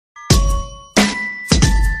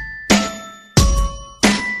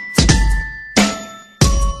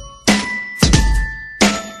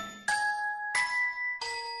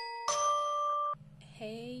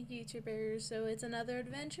YouTubers, so it's another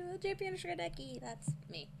adventure with JP and Shredeki. That's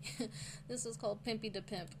me. This is called Pimpy Da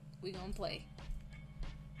Pimp. We gonna play.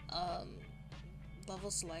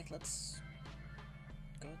 Level select, let's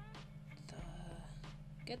go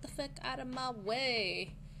get the fuck out of my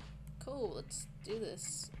way. Cool, let's do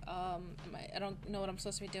this. I don't know what I'm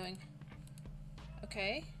supposed to be doing.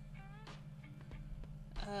 Okay.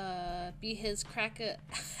 Be his cracker.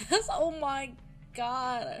 Oh my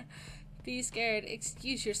god. Be scared.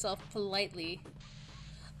 Excuse yourself politely.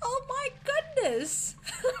 Oh my goodness!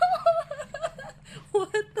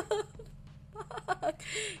 What the fuck?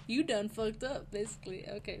 You done fucked up, basically.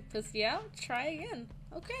 Okay, pussy out? Try again.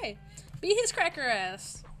 Okay. Be his cracker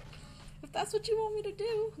ass. If that's what you want me to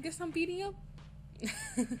do, I guess I'm beating up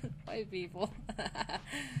white people.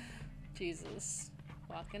 Jesus.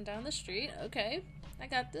 Walking down the street. Okay. I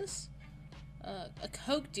got this. A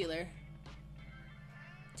coke dealer.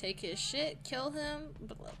 Take his shit, kill him,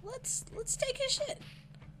 but let's take his shit.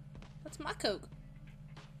 That's my coke.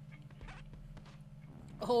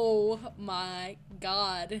 Oh my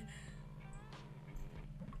god.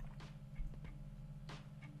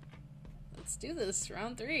 Let's do this.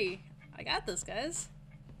 Round 3. I got this, guys.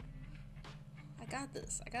 I got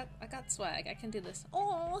this. I got swag. I can do this.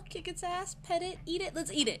 Oh, kick its ass, pet it, eat it.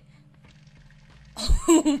 Let's eat it.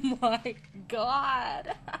 Oh my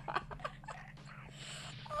god.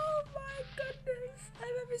 Oh my goodness.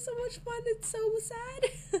 I'm having so much fun. It's so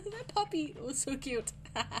sad. That puppy was so cute.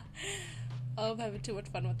 Oh, I'm having too much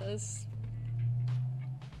fun with this.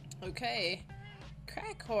 Okay.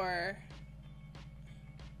 Crack whore.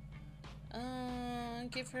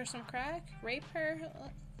 Give her some crack? Rape her?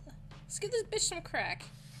 Let's give this bitch some crack.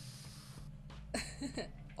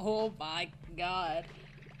 Oh my god.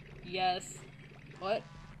 Yes. What?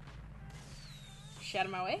 She out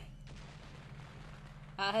of my way?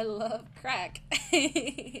 I love crack.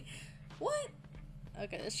 What?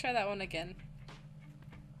 Okay, let's try that one again.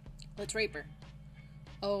 Let's rape her.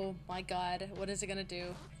 Oh my god, what is it gonna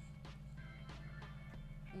do?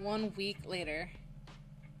 1 week later.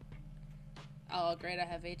 Oh great, I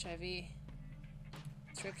have HIV.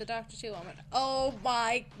 Let's rape the doctor too. Oh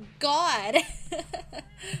my god!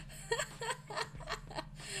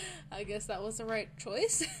 I guess that was the right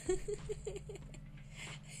choice.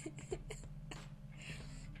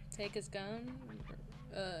 Take his gun,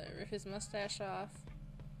 rip his mustache off.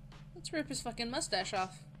 Let's rip his fucking mustache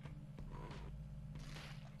off.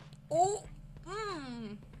 Oh!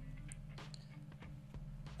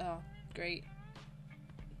 Oh, great.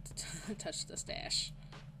 Touch the stash.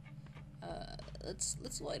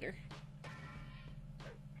 Let's loiter.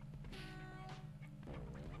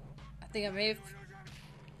 I think I may have...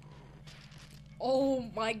 Oh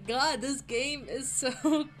my god, this game is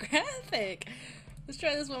so graphic! Let's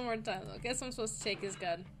try this one more time though. Guess I'm supposed to take his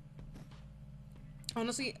gun.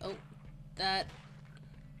 Honestly, oh, that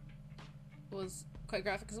was quite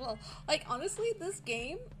graphic as well. Like, honestly, this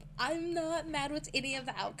game, I'm not mad with any of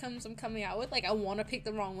the outcomes I'm coming out with. Like, I want to pick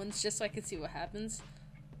the wrong ones just so I can see what happens.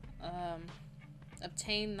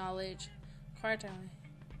 Obtain knowledge. Acquire talent.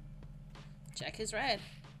 Check his ride.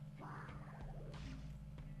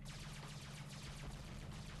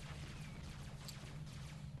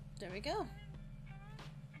 There we go.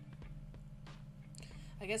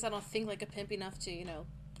 I guess I don't think like a pimp enough to, you know,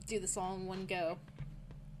 do this all in one go.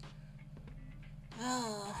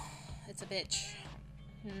 Oh, it's a bitch.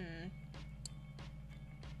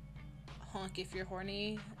 Honk if you're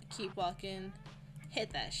horny. Keep walking.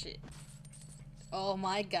 Hit that shit. Oh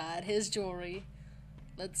my god, his jewelry.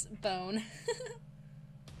 Let's bone.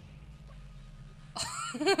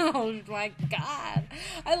 Oh my god.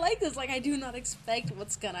 I like this. Like, I do not expect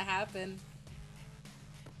what's gonna happen.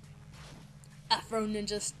 Afro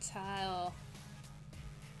ninja style.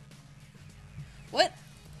 What?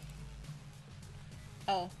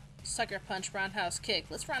 Oh, sucker punch, roundhouse kick.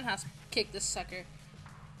 Let's roundhouse kick this sucker.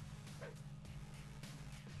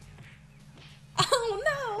 Oh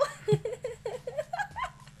no!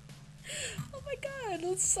 Oh my god,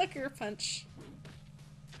 let's sucker punch.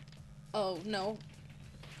 Oh no.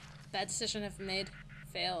 Bad decision I've made.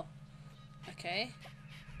 Fail. Okay.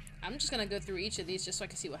 I'm just gonna go through each of these just so I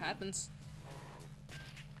can see what happens.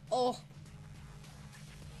 Oh.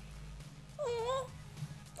 Oh.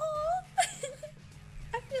 Oh.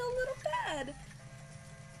 I feel a little bad.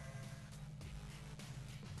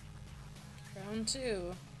 Round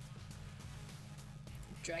 2.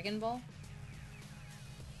 Dragon Ball.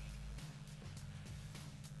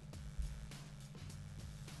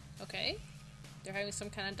 Okay. They're having some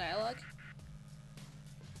kind of dialogue.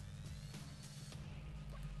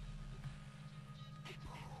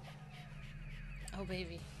 Oh,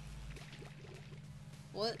 baby.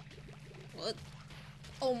 What? What?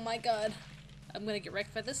 Oh my god. I'm gonna get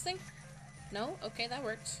wrecked by this thing? No? Okay, that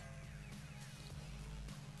works.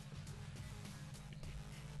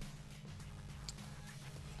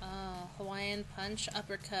 Hawaiian punch,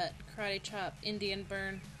 uppercut, karate chop, Indian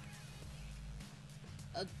burn.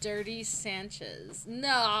 A dirty Sanchez.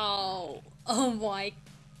 No! Oh my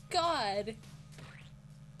god!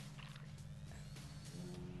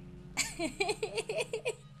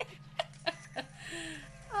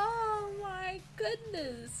 Oh my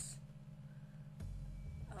goodness!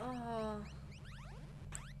 Oh.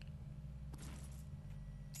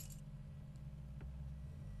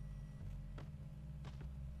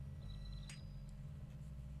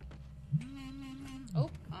 Oh,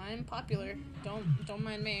 I'm popular. Don't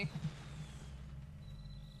mind me.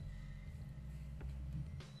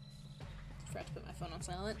 Forgot to put my phone on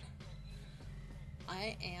silent.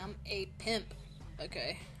 I am a pimp.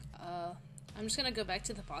 Okay. I'm just gonna go back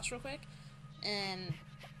to the boss real quick and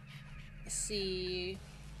see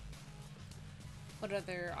what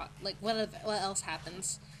other what else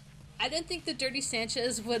happens. I didn't think the Dirty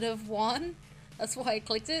Sanchez would have won. That's why I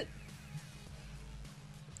clicked it.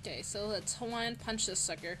 Okay, so let's Hawaiian punch this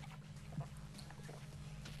sucker.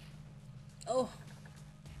 Oh.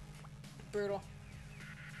 Brutal.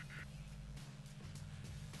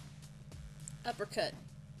 Uppercut.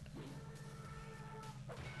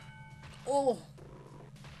 Oh.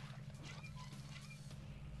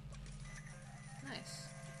 Nice.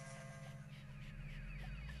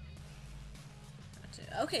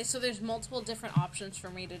 Okay, so there's multiple different options for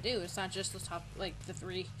me to do. It's not just the top, like, the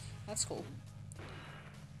three. That's cool.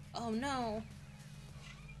 Oh no.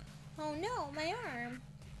 Oh no, my arm.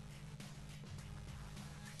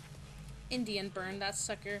 Indian burn, that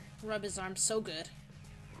sucker. Rub his arm so good.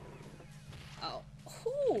 Oh.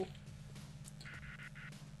 Whoo.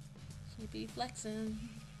 He be flexing.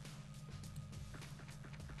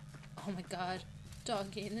 Oh my god.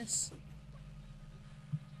 Dog gayness.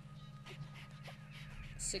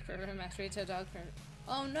 Sick for him after he to a dog parent.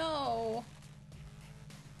 Oh no!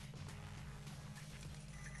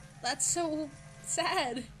 That's so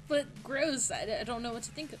sad, but gross. I don't know what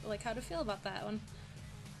to think, like how to feel about that one.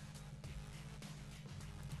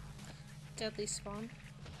 Deadly spawn.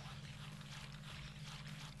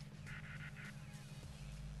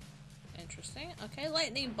 Interesting. Okay,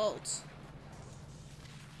 lightning bolt.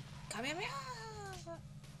 Kamehameha!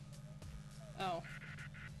 Oh.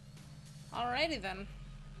 Alrighty then.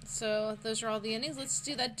 So, those are all the endings. Let's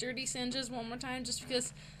do that Dirty Sanchez one more time just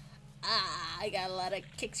because I got a lot of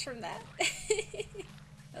kicks from that.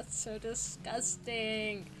 That's so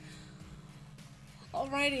disgusting.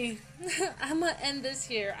 Alrighty. I'm gonna end this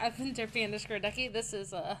here. I've been Derpy_Ducky. This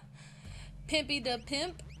is Pimpy Da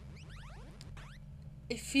Pimp.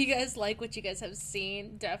 If you guys like what you guys have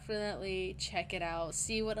seen, definitely check it out.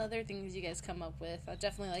 See what other things you guys come up with. I'd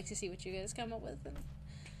definitely like to see what you guys come up with and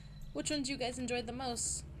which ones you guys enjoyed the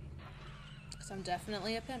most. Because I'm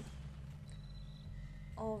definitely a pimp.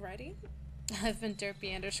 Alrighty. I've been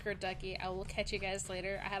Derpy_Ducky. I will catch you guys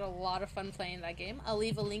later. I had a lot of fun playing that game. I'll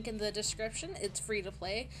leave a link in the description. It's free to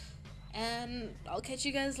play. And I'll catch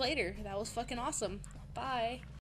you guys later. That was fucking awesome. Bye.